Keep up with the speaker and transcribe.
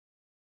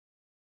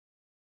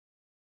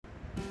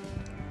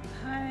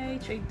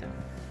Hey,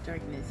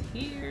 Traedarkness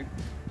here,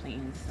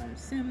 playing some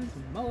Sims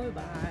Mobile.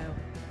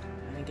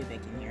 Let me get back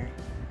in here.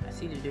 I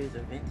see that there's a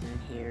vent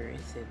in here. It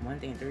said 1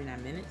 day and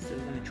 39 minutes, so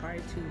we're going to try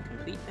to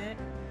complete that.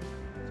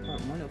 It's part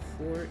 1 of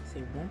 4. It's a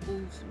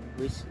Wumples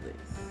Wishlist.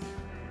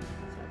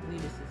 So I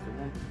believe this is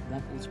the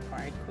Wumples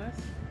Pride quest.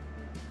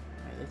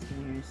 Alright, let's get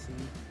in here and see.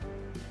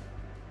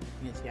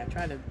 You can see I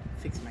tried to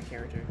fix my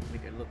character to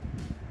make her look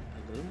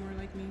a little more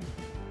like me.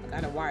 I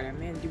got a wire,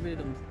 man, get rid of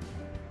them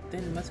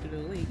thin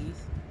muscular ladies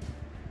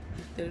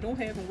that I don't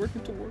have and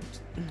working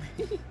towards.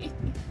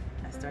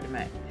 I started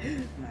my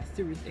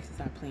serious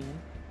exercise plan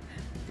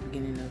at the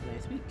beginning of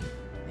last week.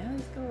 Now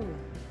let's go.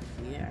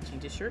 So yeah, I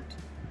changed the shirt.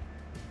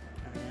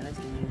 Alright, now let's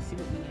get in and see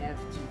what we have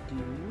to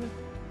do.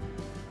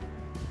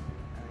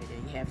 Alright,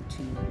 then you have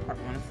to part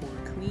 1 of 4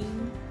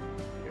 clean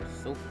your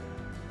sofa.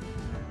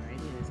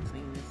 Alrighty, let's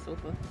clean this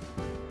sofa.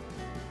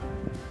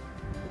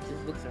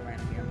 This looks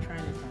around here. I'm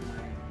trying this on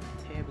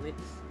my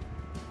tablets.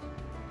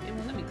 It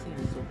won't let me clean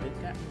the sofa.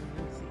 It got me.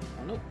 Let me see.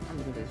 Oh nope, I'm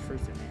gonna do this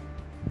first event.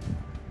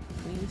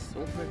 Clean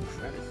sofa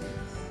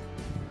crevices.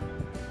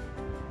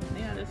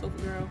 Lay out that sofa,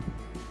 girl.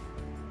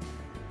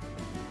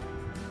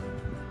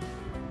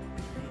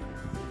 Okay,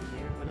 let's see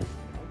here. What else?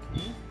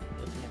 Okay,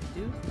 what else we have to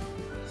do?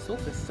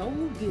 Sofa so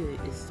good.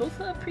 It's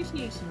Sofa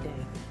Appreciation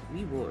Day.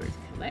 Rewards.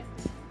 Collect.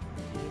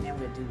 Okay, now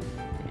we're gonna do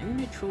the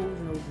internet troll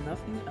knows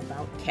nothing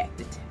about cat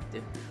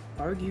detective.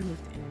 Argue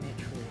with the internet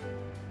troll.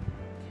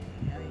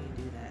 Okay, how do you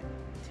do that?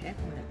 Tap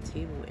on the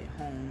table at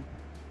home.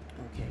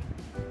 Okay.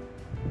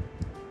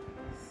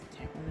 Let's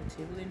tap on the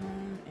table at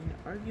home and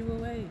argue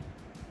away.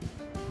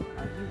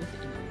 Argue with the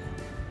internet.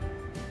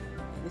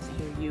 Listen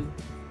here, you.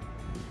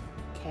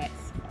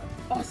 Cats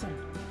are awesome.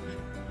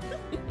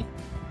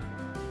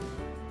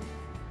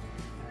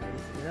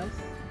 Alright, what else?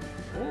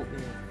 Oh,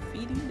 we're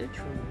feeding the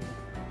troll.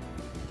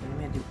 Okay, I'm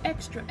gonna do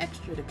extra.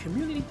 The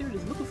community third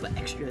is looking for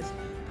extras.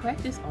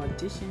 Practice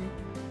audition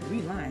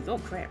 3 lines. Oh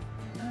crap.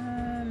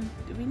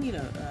 Do we need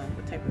a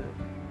what type of?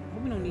 I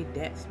hope we don't need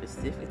that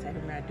specific type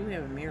of mirror. I do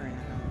have a mirror in the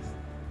house.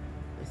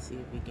 Let's see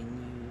if we can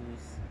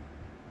use.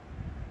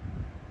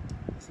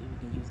 Let's see if we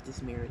can use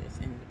this mirror that's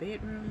in the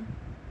bedroom.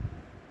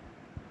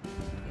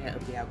 Yeah,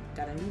 okay. I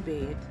got a new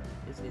bed.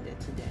 Let's get that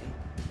today.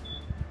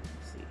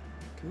 Let's see.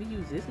 Can we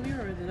use this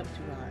mirror or is it up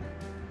too high?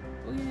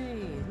 Oh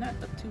yay! It's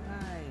not up too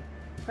high.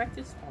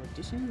 Practice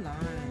audition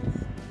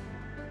lines.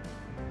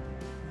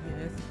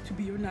 Yes, to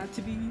be or not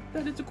to be.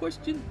 That is a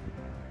question.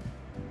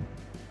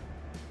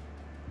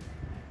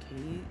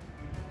 Okay.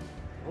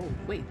 Oh,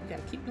 wait, we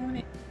gotta keep doing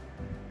it.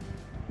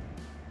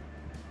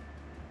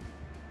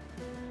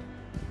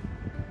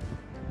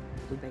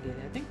 Look back at it.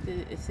 I think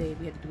that it said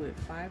we had to do it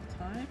 5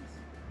 times.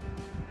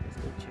 Let's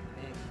go check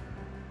back.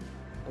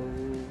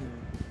 Oh,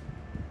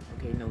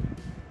 okay, no. 1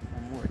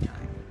 more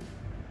time.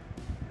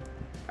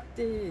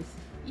 Practice.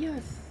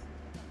 Yes.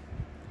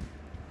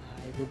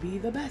 I will be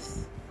the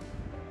best.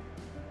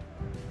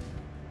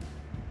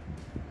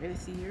 Ready to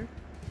see here?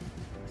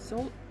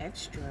 So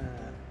extra.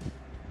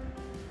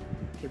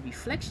 Okay,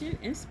 reflection,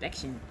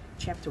 inspection.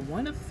 Chapter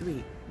 1 of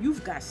 3.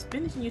 You've got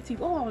spinach in your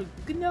teeth. Oh,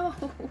 no.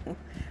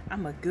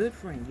 I'm a good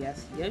friend.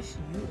 Yes, yes,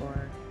 you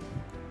are.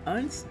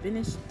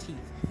 Unspinached teeth.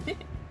 Okay,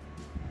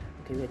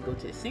 we have to go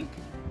to the sink.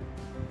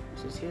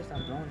 Just here,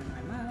 stop blowing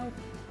in my mouth.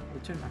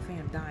 I'll turn my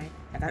fan dying.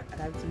 I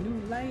got some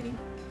new lighting.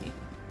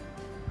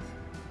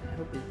 I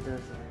hope it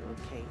does.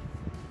 Okay.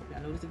 Hope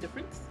y'all notice the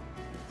difference.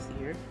 Let's see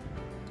here.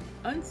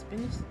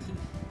 Unspinached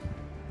teeth.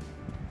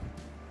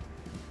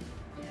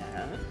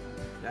 Yeah.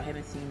 Y'all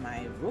haven't seen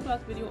my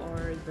Roblox video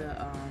or the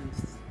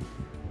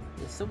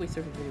Subway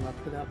Surfing video I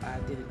put up. I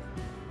did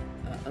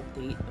an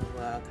update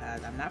of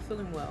cause I'm not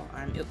feeling well.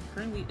 I'm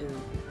currently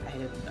ill. I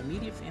had an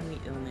immediate family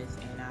illness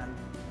and I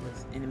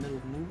was in the middle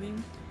of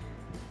moving.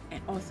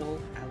 And also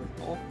I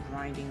was off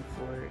grinding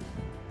for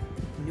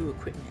new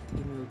equipment, to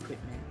get new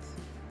equipment.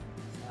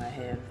 So I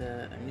have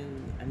a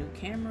new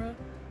camera,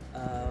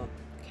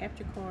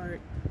 capture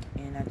card,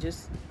 and I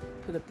just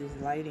put up this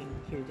lighting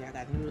here. I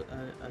got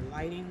a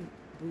lighting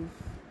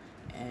booth,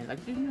 and like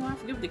I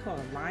forget what they call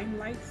it, line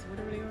lights,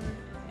 whatever they are.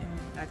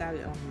 And I got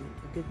it on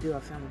a good deal. I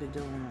found a good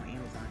deal on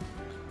Amazon.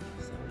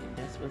 So yeah,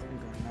 that's what's been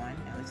going on.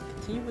 Now let's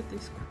continue with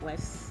this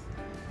quest.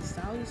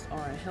 Salads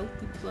are a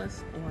healthy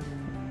plus on.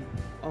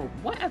 Oh,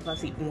 what if I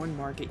say on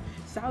market?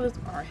 Salads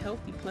are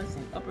healthy plus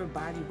in upper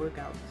body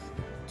workouts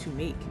to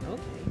make.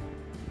 Okay.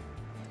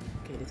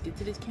 Okay, let's get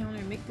to this counter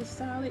and make this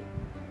salad.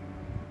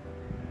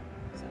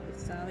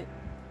 Salad.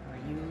 Are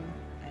you?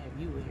 I have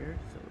you here,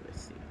 so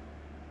let's see.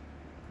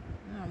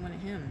 No, I wanted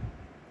him.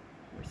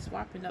 We're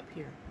swapping up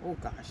here. Oh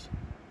gosh.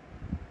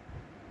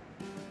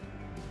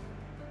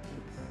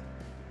 Oops.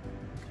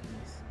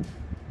 Goodness.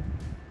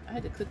 I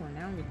had to click on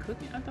now we're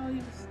cooking. I thought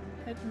he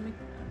had to make.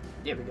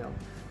 There we go.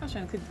 I was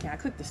trying to click the can. I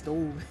clicked the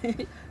stove.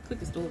 Click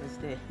the stove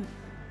instead.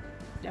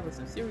 That was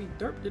some serious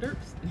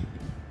derps.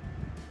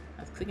 I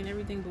was clicking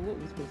everything but what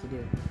we're supposed to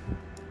do.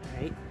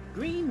 Alright.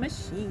 Green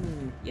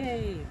machine.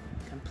 Yay.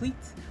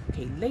 Complete.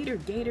 Okay, later,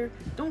 Gator.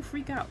 Don't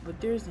freak out, but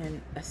there's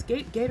an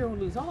escape Gator on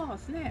loose. Oh,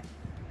 snap.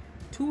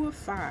 2 of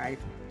 5.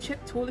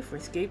 Check toilet for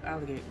escaped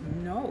alligator.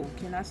 No,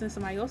 can I send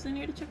somebody else in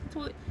here to check the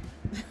toilet?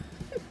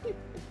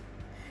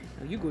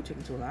 No, you go check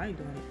the toilet. I ain't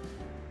doing it.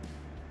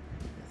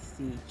 Let's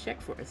see.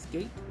 Check for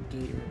escaped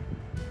gator.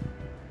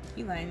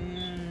 He like,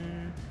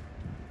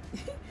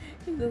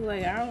 he looks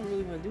like, I don't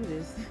really want to do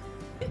this.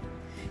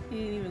 He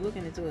ain't even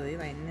looking at the toilet. He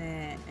like,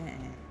 nah,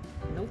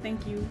 no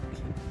thank you.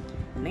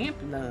 Lamp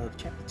love,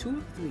 chapter 2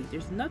 of 3.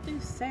 There's nothing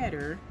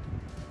sadder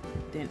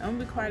than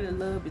unrequited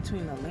love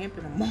between a lamp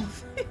and a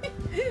moth.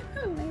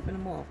 A lamp and a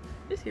moth.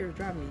 This here is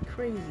driving me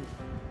crazy.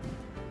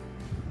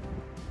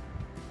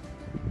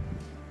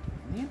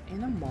 Lamp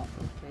and a moth.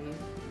 Okay,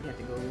 we have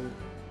to go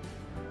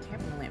tap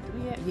on the lamp. Do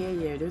we have?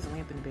 Yeah, there's a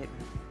lamp in the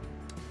bedroom.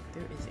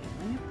 There is a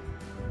lamp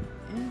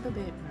in the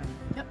bedroom.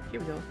 Yep, here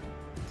we go.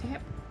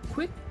 Tap,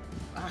 quick.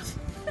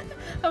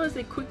 I would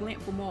say quick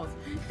lamp for moth.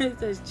 It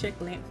says check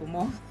lamp for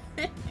moth.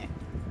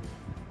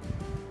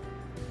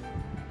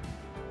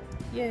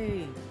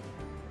 Yay!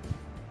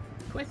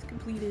 Quest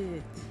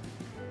completed.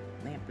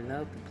 Lamp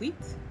love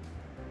complete.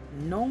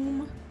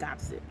 Gnome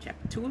gossip,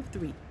 chapter 2 of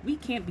 3. We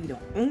can't be the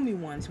only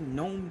ones who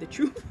know the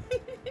truth.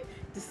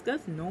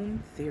 Discuss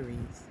gnome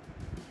theories.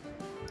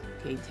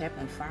 Okay, tap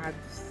on 5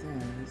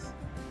 sims.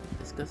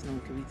 Discuss gnome.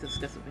 Can we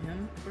discuss it with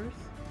him first?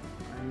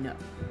 Or no?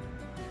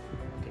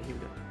 Okay, here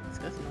we go.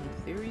 Discuss gnome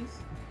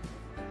theories.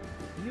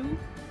 You.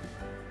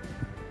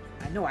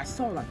 I know I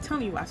saw. I'm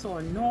telling you, I saw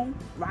a gnome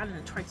riding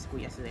a tricycle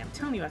yesterday. I'm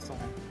telling you, I saw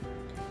him.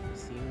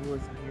 Let's see who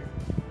was in here.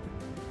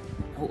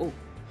 Oh!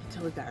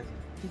 Tell the guys.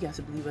 He got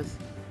to believe us.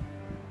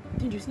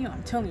 Didn't you see him?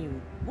 I'm telling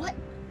you. What?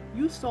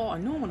 You saw a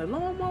gnome on a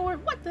lawnmower?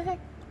 What the heck?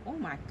 Oh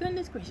my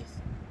goodness gracious.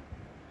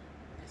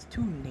 That's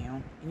 2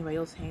 down. Anybody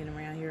else hanging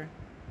around here?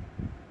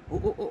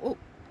 Oh!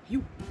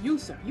 You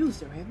sir.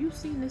 Have you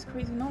seen this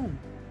crazy gnome?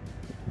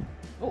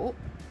 Oh!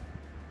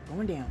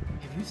 Going down.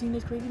 Have you seen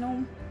this crazy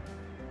gnome?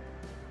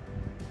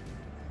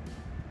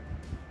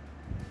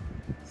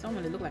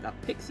 Someone that looked like a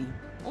pixie.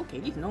 Okay,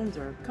 these gnomes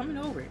are coming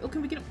over. Oh,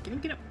 can we get up?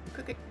 Get up.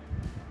 Okay.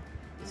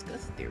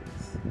 Discuss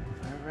theories.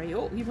 Alright.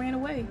 Oh, he ran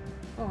away.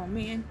 Oh,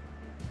 man.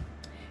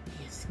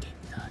 He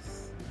escaped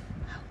us.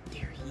 How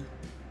dare he?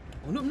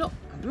 Oh, no.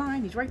 I'm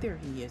blind. He's right there.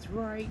 He is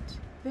right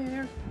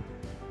there.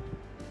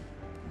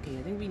 Okay,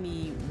 I think we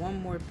need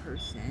one more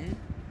person.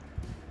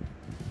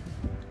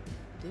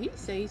 Did he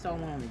say he saw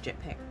one on the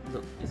jetpack?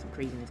 Look, there's some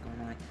craziness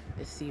going on.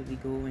 Let's see if we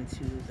go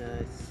into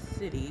the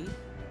city.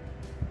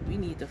 We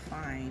need to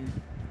find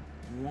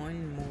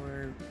one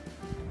more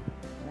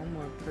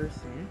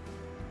person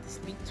to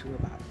speak to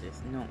about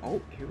this. No.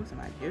 Oh, here was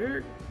somebody.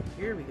 Here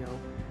we go.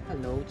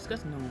 Hello,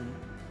 discuss gnome.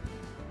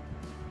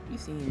 You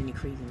seen any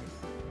craziness?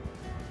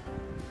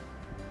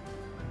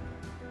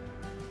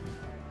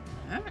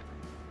 Huh?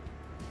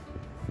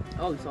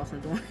 Oh, you saw some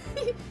doing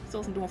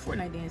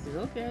Fortnite dances.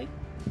 Okay.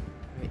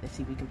 Alright, let's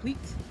see if we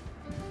complete.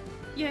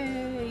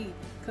 Yay!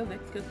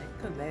 Collect. It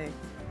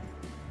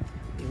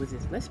was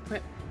this. Let's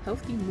prep.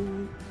 Healthy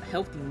mood.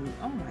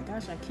 Oh my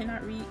gosh, I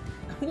cannot read.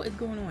 What is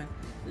going on?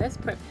 Let's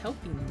prep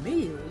healthy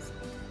meals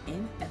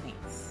in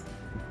advance.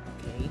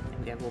 Okay, and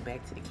we gotta go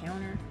back to the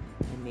counter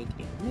and make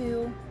a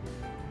meal.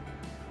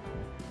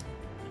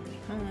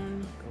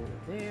 Home, go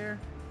over there.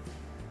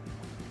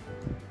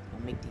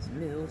 We'll make these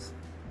meals.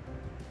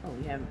 Oh,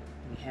 we have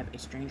a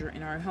stranger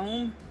in our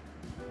home.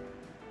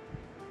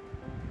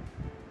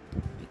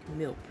 Make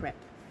meal prep.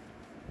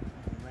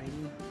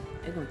 Alrighty,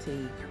 it's gonna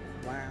take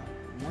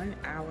 1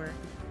 hour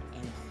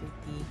and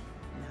 59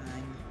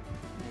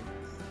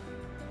 minutes.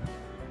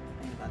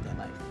 Think about that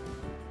life.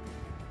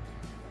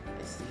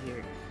 Let's see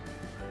here.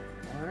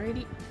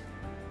 Alrighty.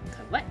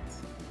 Collect.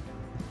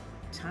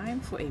 Time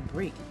for a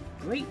break.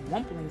 Great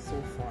wumpling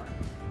so far.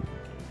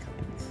 Okay,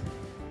 collect.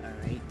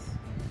 Alright.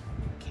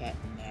 Cat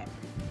nap.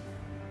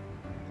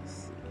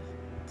 Let's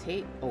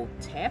see.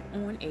 Tap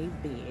on a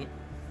bed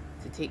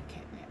to take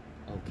cat nap.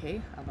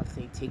 Okay, I'm about to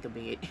say take a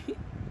bed.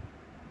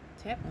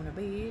 Tap on a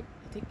bed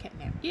to take a cat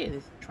nap. Yeah,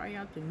 let's try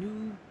out the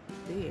new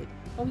bed.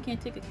 Oh, we can't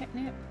take a cat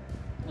nap?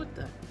 What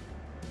the?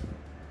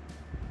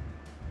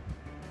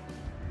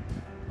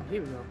 Oh,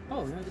 here we go.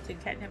 Oh, we want to take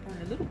a cat nap on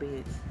the little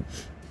beds.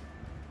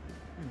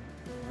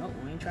 No,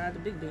 we ain't tried the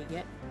big bed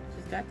yet.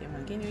 Just got there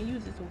one. Can't even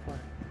use it so far.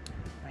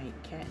 Right,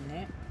 cat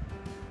nap.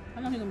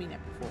 How long you gonna be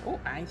napping for? Oh,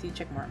 I ain't see a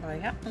check mark.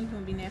 Like, how long you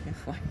gonna be napping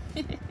for?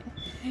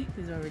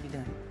 It's already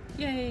done.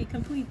 Yay,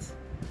 complete.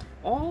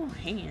 All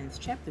hands,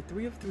 chapter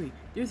 3 of 3.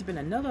 There's been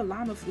another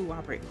llama flu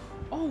outbreak.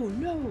 Oh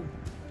no!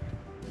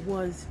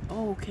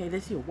 Okay,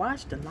 let's see.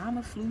 Wash the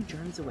llama flu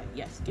germs away.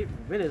 Yes, get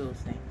rid of those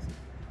things.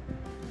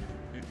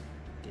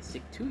 Get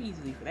sick too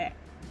easily for that.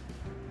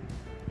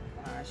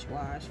 Wash.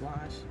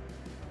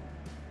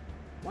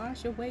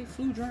 Wash away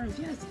flu germs.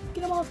 Yes,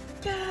 get them off.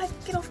 God,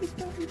 get off me.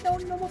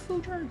 No more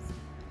flu germs.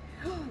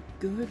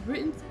 Good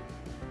riddance.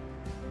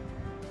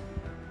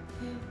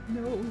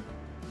 No.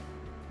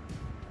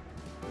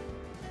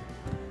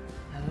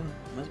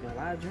 Must be a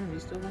lot of germs.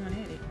 He's still going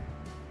at it.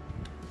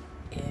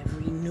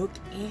 Every nook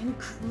and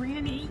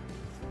cranny.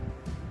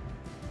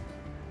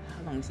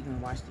 How long is he gonna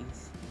wash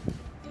these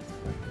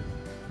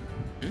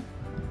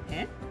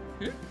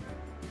for?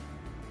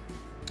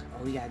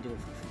 Oh, we gotta do it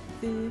for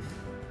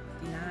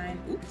 59.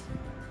 Oops.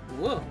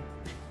 Whoa.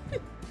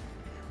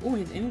 Oh,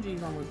 his energy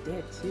is almost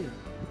dead too.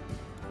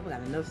 Oh, we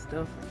got enough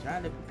stuff. I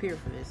tried to prepare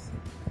for this.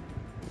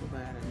 Oh, we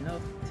got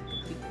enough to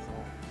complete this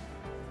all.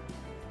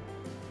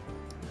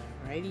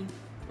 Alrighty.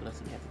 What else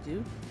do we have to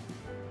do?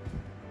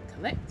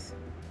 Collect.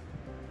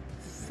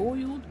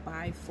 Foiled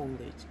by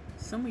foliage.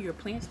 Some of your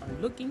plants are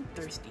looking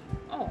thirsty.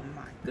 Oh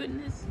my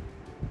goodness.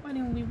 Why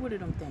didn't we water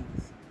them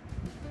things?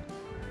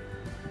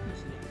 Let me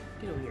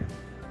see. Get over here.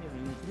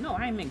 No,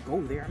 I meant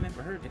go there. I meant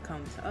for her to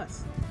come to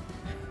us.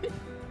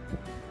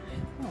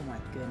 Oh my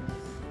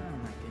goodness. Oh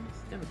my goodness.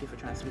 That was good for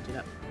trying to switch it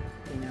up.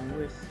 Okay, now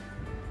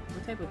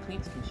what type of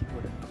plants can she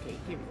water? Okay,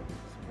 here we go.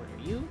 Let's water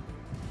you.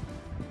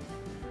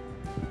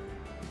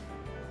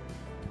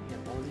 We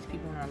have all these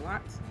people in our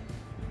lots.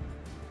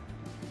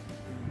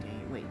 Okay,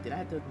 wait, did I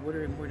have to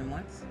water it more than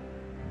once?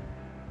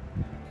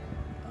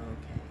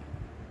 Okay.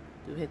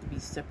 Do it have to be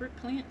separate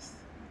plants?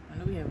 I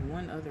know we have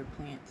one other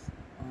plant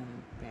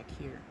back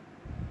here.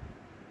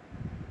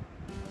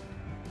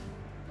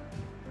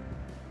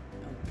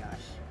 Oh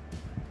gosh.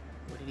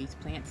 What are these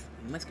plants?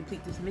 We must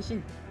complete this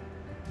mission.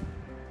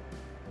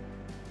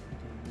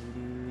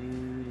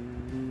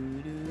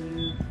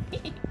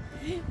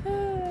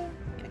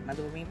 Like my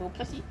little rainbow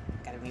plushie.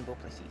 Got a rainbow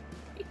plushie.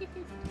 I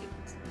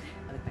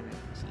like my rainbow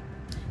plushie.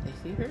 Did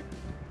I see her?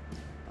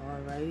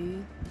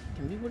 Alrighty.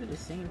 Can we water the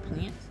same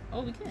plants?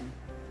 Oh, we can.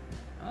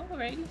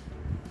 Alrighty.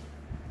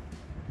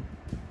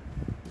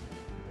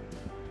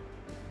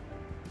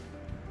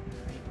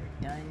 Alright,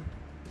 we're done.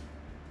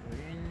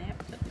 We're in that.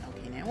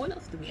 Okay, now what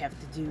else do we have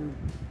to do?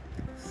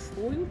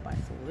 Foiled by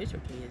foliage.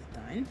 Okay, it's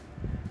done.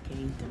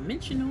 Okay,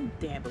 dimensional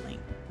dabbling.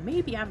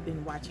 Maybe I've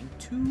been watching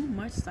too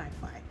much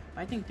sci-fi,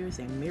 but I think there's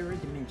a mirror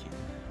dimension.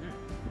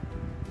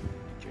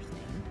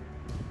 Interesting.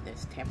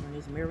 Let's tap on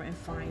this mirror and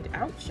find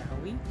out, shall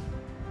we?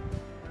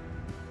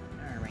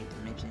 Alright,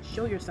 dimension.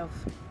 Show yourself.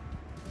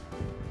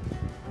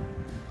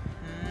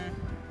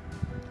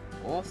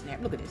 Oh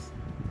snap, look at this.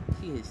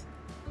 She is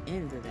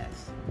in the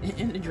dress.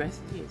 In the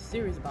dress. She is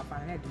serious about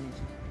finding that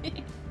dimension.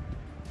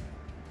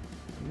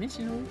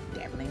 Dimensional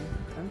dabbling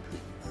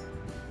complete.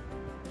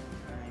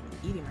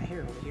 I'm eating my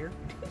hair over here.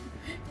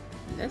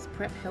 Let's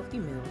prep healthy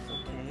meals,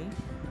 okay.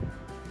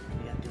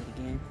 We gotta do it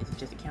again. Is it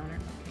just a counter?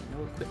 Okay,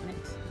 no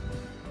equipment.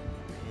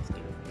 Okay, let's get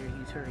over here,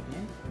 use her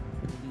again.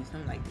 We used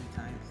him like 3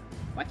 times.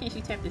 Why can't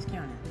she tap this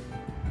counter?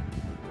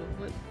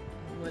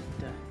 What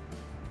the?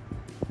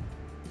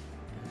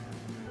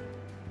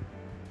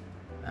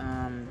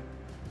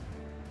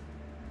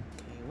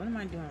 Okay, what am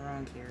I doing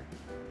wrong here?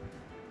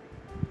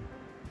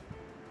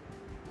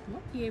 I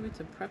might be able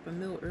to prep a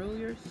meal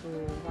earlier, so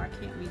why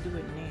can't we do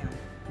it now?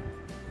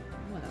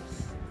 What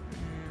else?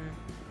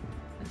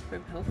 Let's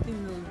prep healthy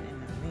meals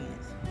in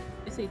advance.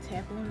 Let's say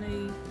tap on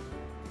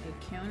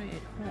a counter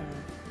at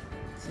home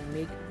to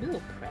make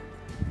meal prep.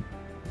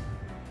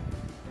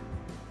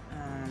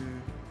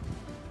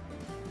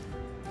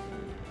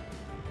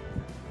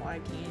 Why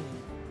can't you?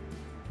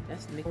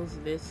 Let's make most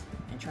of this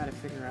and try to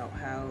figure out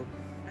how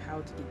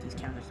to get these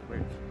counters to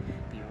work.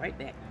 Be right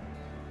back.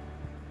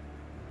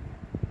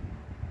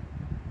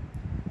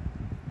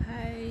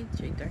 Hi,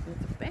 Traedarkness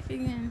is back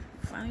again.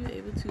 Finally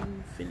able to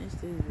finish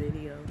this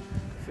video.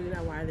 Figured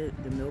out why the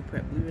meal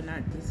prep. Believe it or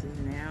not, this is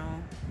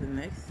now the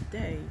next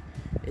day.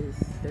 It's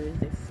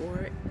Thursday,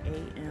 4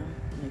 a.m.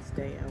 Next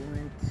day, I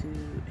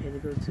had to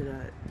go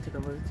to took her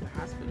mother to the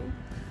hospital.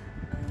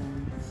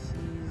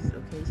 She's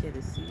okay. She had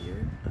a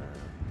seizure.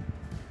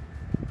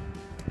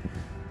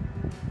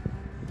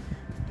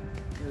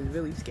 It was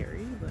really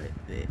scary, but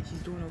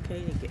she's doing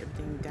okay. They get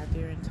everything got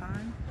there in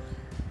time.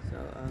 So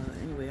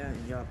anyway,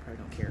 y'all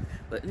probably don't care.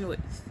 But anyway,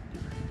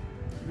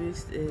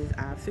 this is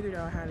I figured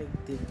out how to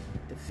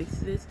fix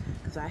this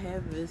because I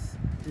have this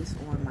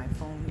on my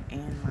phone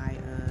and my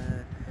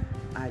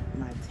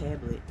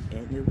tablet,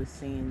 and it was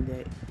saying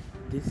that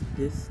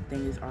this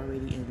thing is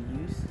already in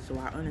use. So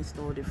I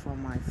uninstalled it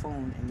from my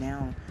phone, and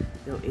now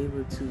they're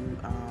able to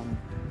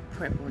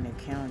prep on the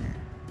counter.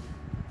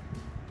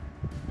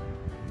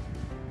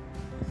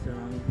 So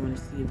I'm going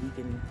to see if we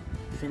can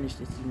finish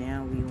this.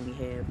 Now we only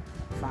have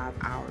 5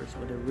 hours,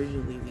 but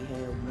originally we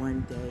had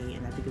 1 day,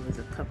 and I think it was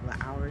a couple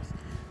of hours.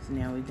 So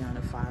now we're down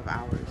to 5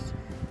 hours,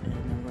 and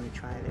I'm going to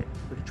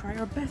try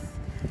our best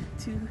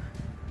to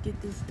get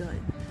this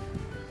done.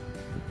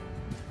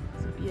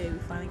 So yeah, we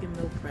finally get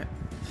meal prep.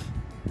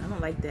 I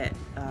don't like that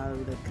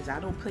because I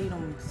don't play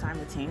them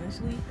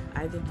simultaneously.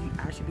 I think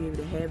I should be able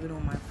to have it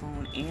on my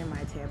phone and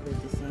my tablet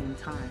at the same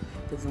time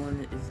because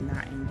one is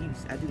not in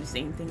use. I do the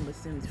same thing with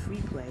Sims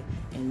Free Play,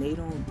 and they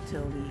don't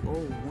tell me,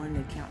 oh, one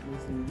account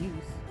was in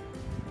use.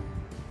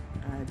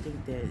 I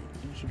think that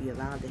you should be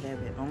allowed to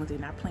have it as long as they're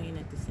not playing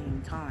at the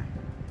same time.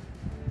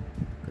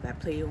 Because I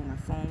play it on my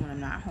phone when I'm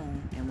not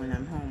home, and when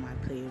I'm home, I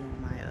play it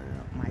on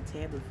my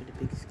tablet for the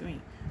big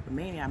screen. But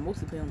mainly, I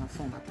mostly play on my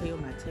phone. I play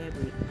on my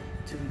tablet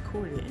to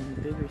record it in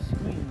the bigger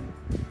screen.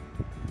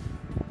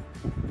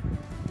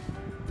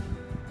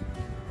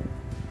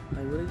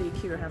 Like, what do they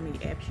care how many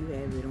apps you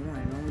have it on,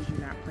 as long as you're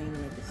not playing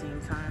them at the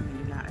same time and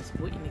you're not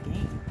exploiting the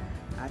game?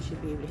 I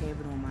should be able to have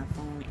it on my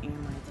phone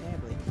and my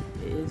tablet.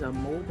 It is a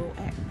mobile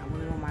app. I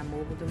want it on my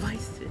mobile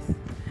devices.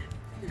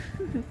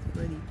 It's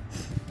funny.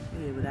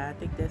 Yeah, but I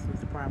think that's what's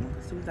the problem.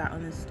 Because as soon as I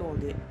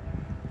uninstalled it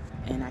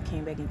and I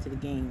came back into the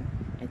game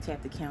and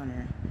tapped the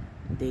counter,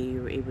 they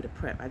were able to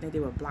prep. I think they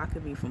were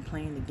blocking me from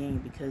playing the game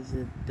because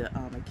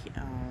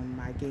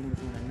my game was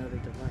on another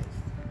device.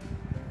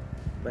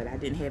 But I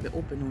didn't have it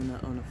open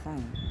on the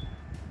phone.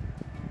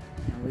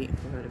 I'm waiting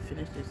for her to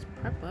finish this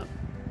prep up.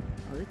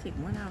 Oh, they take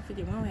 1 hour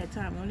 50. We don't have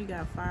time. We only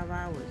got 5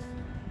 hours.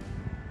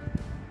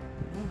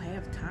 We don't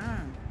have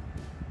time.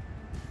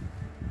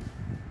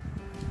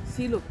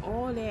 See, look,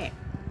 all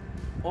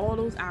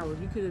those hours,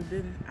 I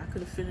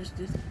could have finished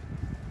this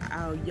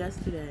out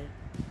yesterday.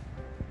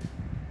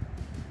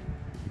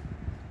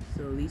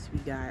 So at least we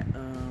got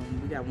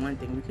one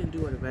thing. We couldn't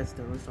do all the rest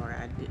of them. Sorry,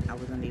 I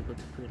was unable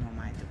to put it on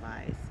my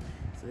device.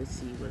 So let's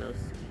see what else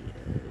we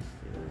what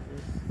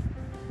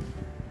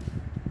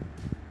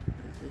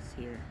is this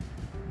here?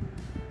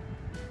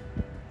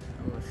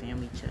 Oh, a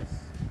family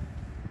chest.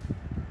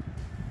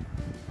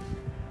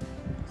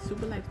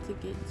 Super Life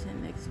ticket,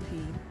 10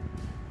 XP.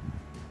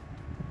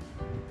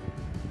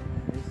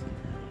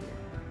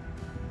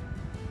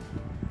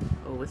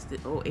 Oh, what's the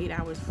 8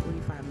 hours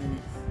 45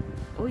 minutes.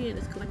 Oh yeah,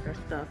 let's collect our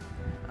stuff.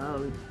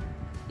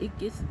 It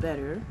Gets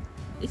Better.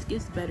 It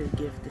Gets Better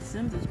gift. The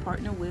Sims is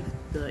partnered with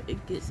the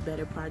It Gets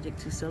Better project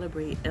to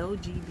celebrate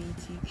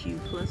LGBTQ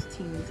plus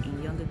teens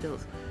and young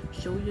adults.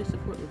 Show your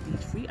support with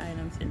these free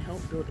items and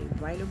help build a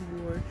brighter,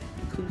 more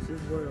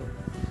inclusive world.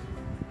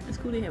 It's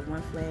cool they have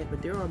one flag,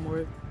 but there are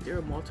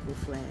multiple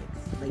flags,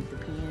 like the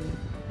pan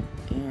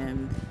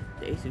and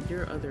the Ace.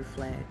 There are other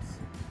flags,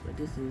 but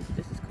this is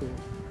cool.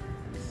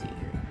 Let's see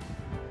here.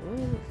 Oh,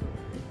 so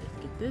let's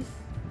get this.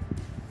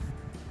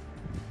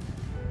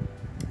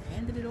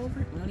 Handed it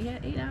over. We only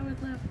had 8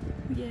 hours left.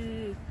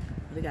 Yay!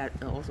 They got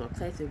also a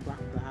classic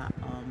rock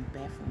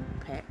bathroom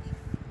pack.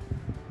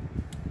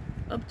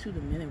 Up to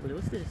the minute. But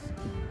what's this?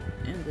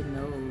 In the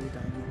nose.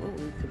 Oh,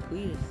 we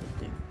completed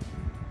something.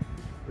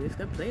 We have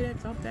to play that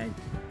something.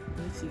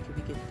 Let's see. Can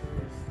we get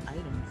those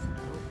items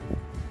out?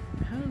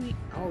 How do we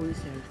always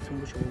have so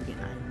much trouble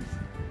getting items?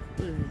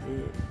 What is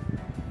it?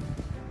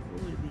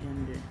 What would it be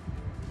under?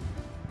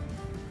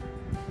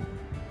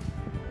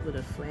 Would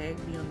a flag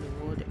be on the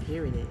wall?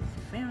 Here it is.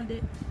 Found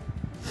it.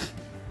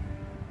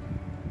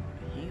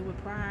 Hanging with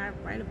pride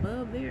right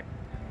above there.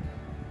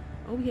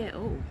 Oh yeah.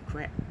 Oh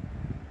crap.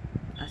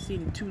 I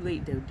seen too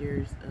late that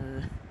there's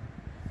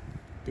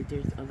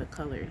other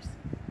colors.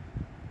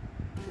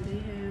 Do they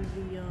have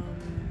the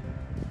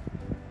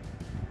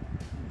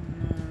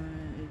no,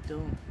 they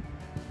don't.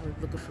 I was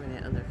looking for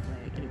that other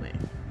flag. Anyway,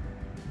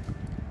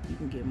 you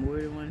can get more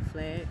than one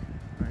flag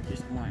or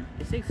just one.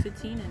 It say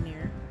 15 in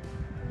there.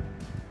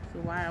 So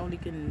why I only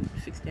can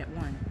fix that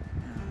one?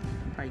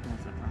 I'm probably doing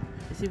something wrong.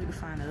 Let's see if we can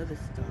find the other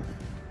stuff.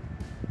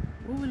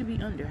 What would it be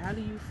under? How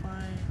do you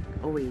find...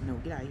 Oh wait, no,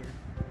 get out of here.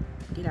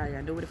 Get out of here.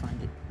 I know where to find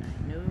it.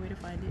 I know where to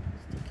find it.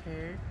 Let's take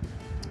care.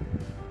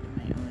 We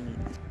might only...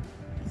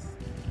 Let's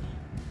see.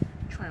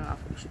 Try off.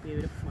 We should be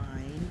able to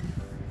find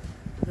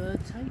the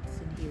tights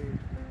in here.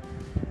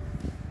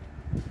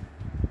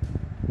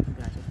 Oh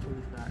gosh, I've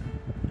totally forgotten.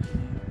 What's your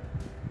name?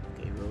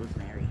 Okay,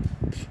 Rosemary.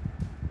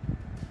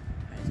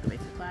 Alright, let's go back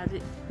to the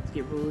closet.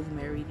 Get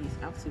Rosemary these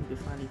outfits. We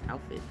can find these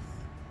outfits.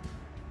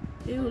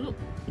 Ew, look.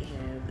 They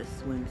have the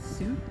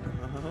swimsuit.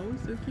 Oh,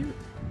 so cute.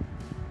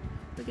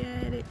 Look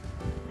at it.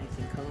 Nice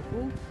and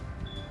colorful.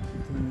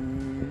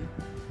 Then,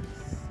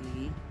 let's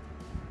see.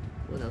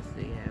 What else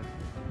do they have?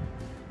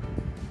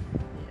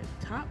 They have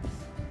tops.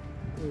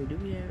 Where do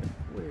we have?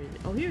 Where is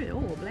it? Oh, here it is. Oh,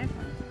 a black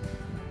one.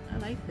 I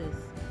like this.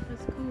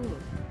 That's cool.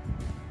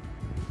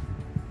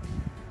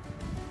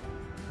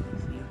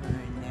 Let's see,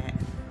 wearing that.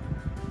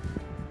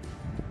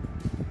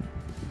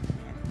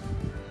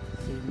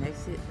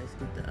 Next it, let's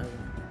get the other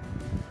one.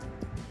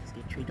 Let's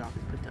get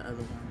Traedarkness, put the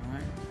other one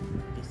on.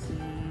 You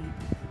see,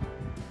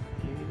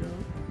 here you go.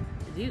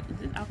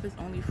 This outfit's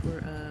only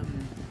for, I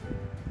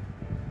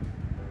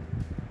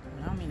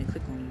don't mean to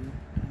click on you.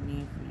 I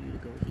mean for you to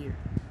go here.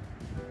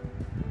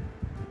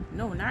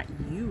 No, not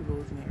you,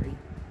 Rosemary.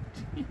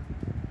 There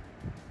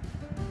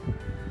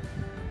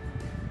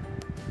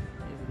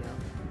we go.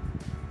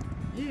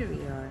 Here we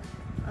are.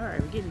 Alright,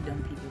 we're getting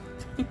done, people.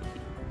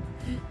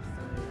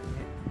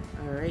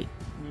 Alright.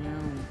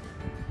 Now,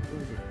 what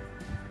was it?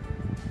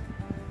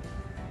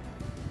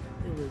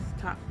 It was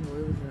top, no,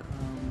 it was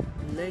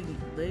a leg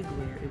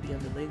wear. It'd be on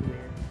the leg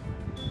wear.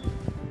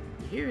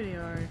 Here they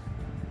are.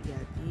 You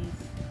got these.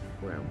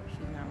 Well,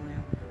 she's not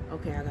wearing.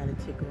 Okay, I gotta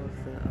take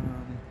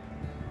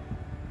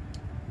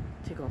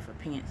off her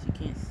pants. You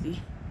can't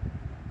see.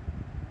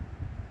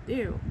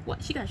 There.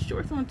 What? She got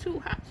shorts on too.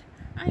 How?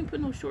 I ain't put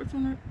no shorts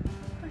on her.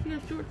 How she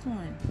got shorts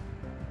on?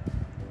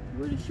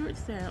 Where the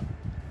shorts at?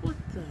 What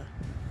the?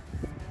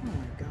 Oh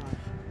my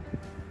gosh.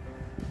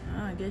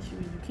 I guess you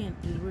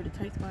can't just wear the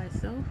tights by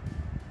itself.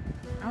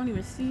 I don't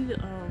even see the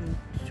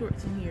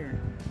shorts in here.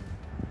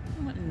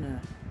 What in the...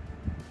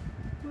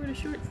 Where are the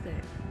shorts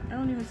at? I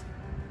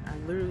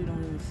literally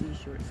don't even see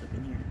shorts up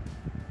in here.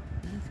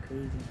 That's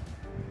crazy.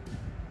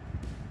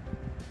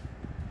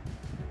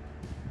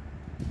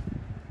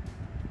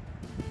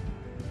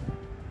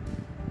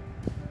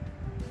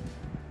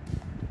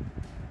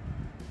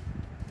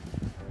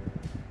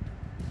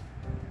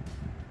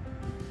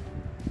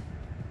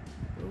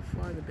 Go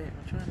farther back.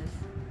 I'm trying to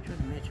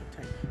match up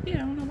tight. Yeah, I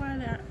don't know why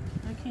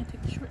I can't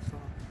take the shorts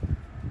off.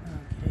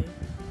 Okay.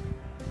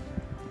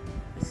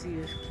 Let's see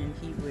if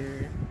he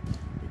wear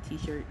the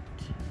t-shirt.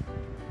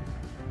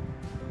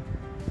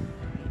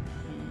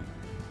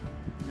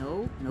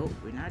 No,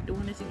 we're not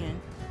doing this again.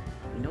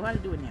 We know how to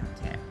do it now.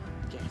 Tap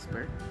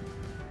Jasper.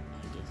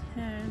 And get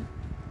him.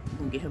 We're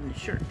gonna get him the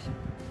shirt.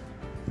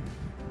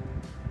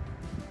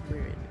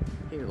 Where is it?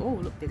 Here. Oh,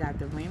 look, they got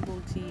the rainbow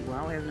tee. Well,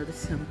 I don't have another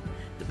sim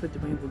to put the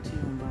rainbow tee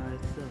on by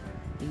itself.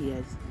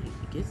 It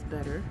gets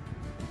better.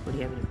 But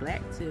they have it in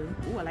black too.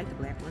 Oh, I like the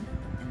black one.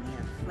 And they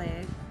have a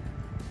flag.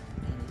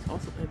 And it's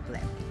also in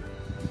black.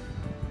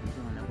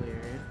 I'm gonna wear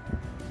it.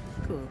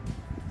 Cool.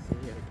 So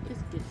here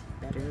it gets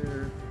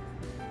better.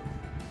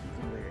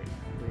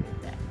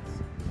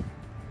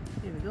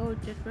 Here we go,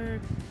 Jasper.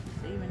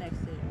 Save and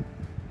exit.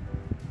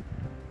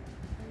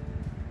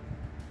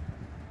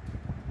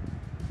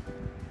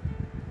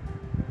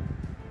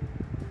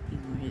 He's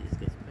gonna hit. This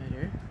gets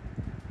better.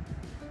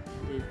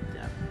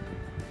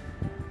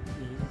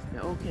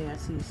 Okay, I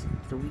see.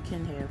 So we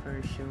can have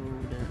her show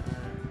the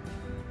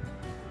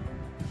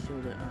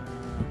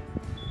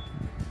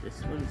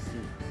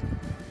swimsuit.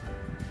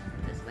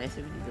 That's the last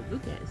thing we need to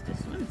look at is the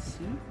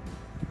swimsuit.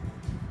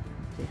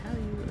 Okay, how do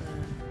you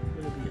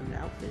will it be on the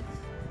outfits?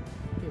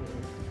 Here it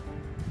is.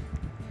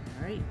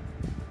 Alright.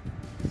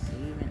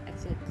 Save and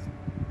exit.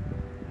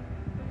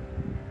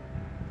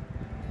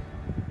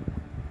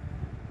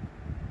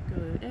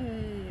 Good.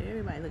 Hey,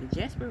 everybody look at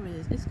Jasper with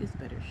his This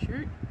Better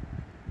shirt.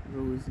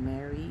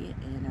 Rosemary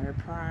and her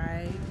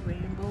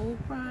Rainbow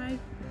Pride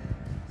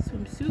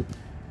swimsuit.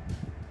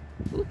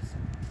 Oops.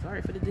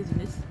 Sorry for the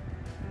dizziness.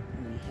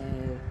 And we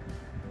have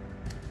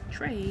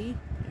Trey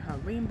and her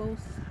rainbow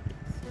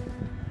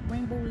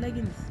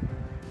leggings.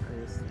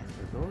 That's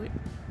for Roy.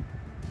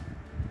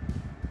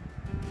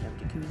 Have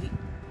jacuzzi.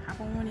 Hop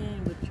on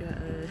in with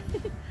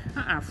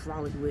your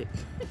frolic with.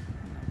 Oh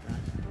my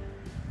gosh.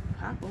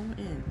 Hop on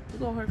in.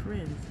 Look at all her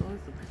friends. So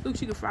look,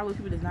 she can follow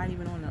people that's not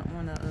even on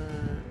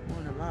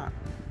the lock.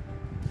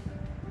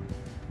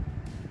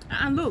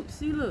 Look,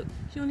 see, look.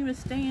 She don't even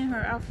stay in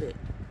her outfit.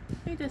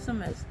 Ain't that some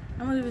mess?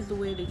 I wonder if it's the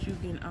way that you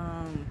can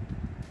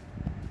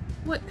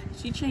what?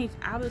 She changed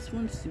out of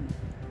swimsuit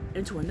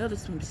into another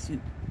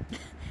swimsuit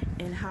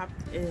and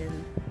hopped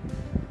in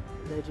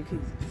the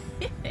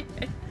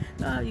jacuzzi.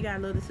 Oh, you gotta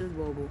love this is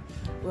Bobo.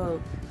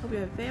 Well, hope you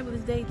have a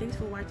fabulous day. Thanks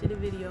for watching the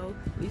video.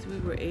 At least we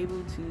were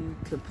able to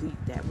complete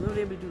that. We weren't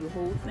able to do the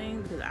whole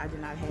thing because I did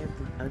not have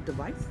a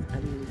device. I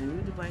needed a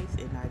new device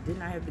and I did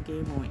not have the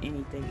game on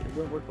anything. It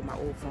wouldn't work on my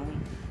old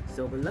phone.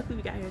 So, but luckily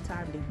we got here in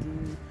time to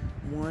do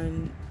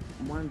one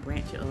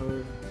branch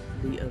of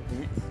the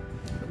events.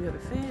 Hope you have a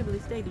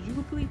fabulous day. Did you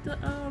complete the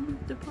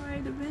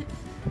Pride events?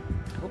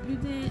 I hope you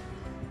did.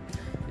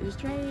 This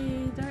is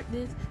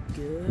Traedarkness.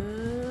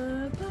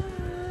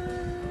 Goodbye.